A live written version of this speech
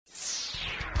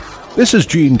This is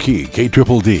Gene Key,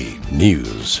 KDDD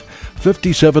News.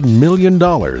 $57 million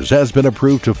has been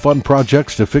approved to fund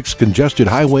projects to fix congested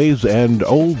highways and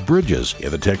old bridges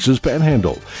in the Texas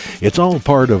Panhandle. It's all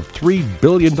part of $3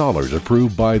 billion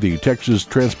approved by the Texas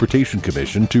Transportation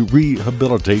Commission to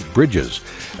rehabilitate bridges,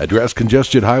 address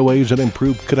congested highways, and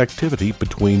improve connectivity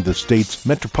between the state's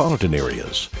metropolitan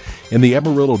areas. In the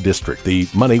Amarillo District, the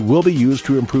money will be used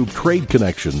to improve trade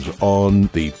connections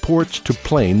on the Ports to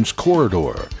Plains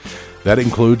corridor. That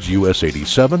includes US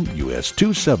 87, US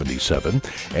 277,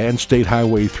 and State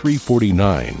Highway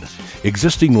 349.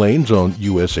 Existing lanes on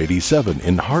US 87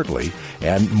 in Hartley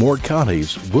and more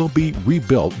counties will be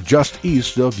rebuilt just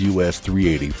east of US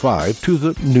 385 to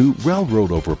the new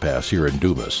railroad overpass here in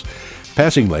Dumas.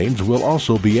 Passing lanes will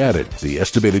also be added. The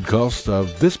estimated cost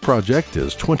of this project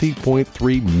is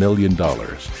 $20.3 million.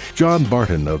 John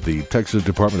Barton of the Texas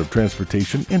Department of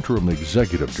Transportation Interim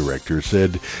Executive Director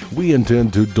said, "We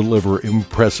intend to deliver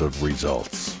impressive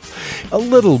results." A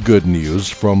little good news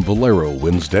from Valero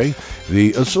Wednesday.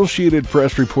 The Associated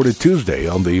Press reported Tuesday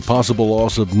on the possible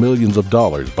loss of millions of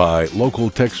dollars by local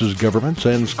Texas governments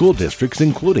and school districts,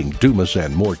 including Dumas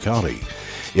and Moore County.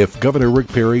 If Governor Rick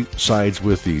Perry sides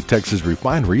with the Texas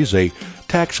refineries, a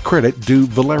tax credit due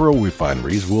Valero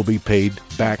refineries will be paid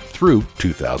back through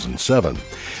 2007.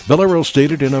 Valero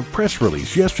stated in a press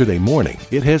release yesterday morning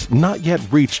it has not yet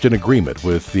reached an agreement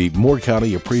with the Moore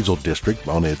County Appraisal District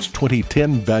on its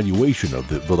 2010 valuation of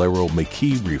the Valero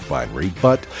McKee refinery,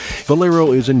 but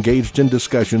Valero is engaged in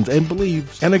discussions and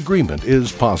believes an agreement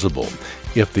is possible.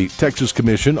 If the Texas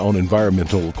Commission on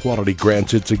Environmental Quality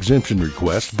grants its exemption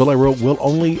request, Valero will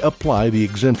only apply the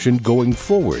exemption going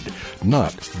forward,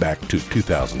 not back to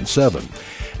 2007.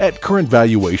 At current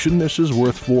valuation, this is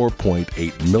worth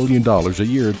 $4.8 million a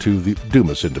year to the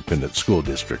Dumas Independent School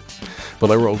District.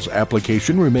 Valero's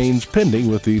application remains pending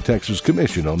with the Texas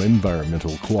Commission on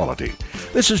Environmental Quality.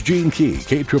 This is Gene Key,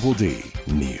 KDDD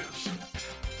News.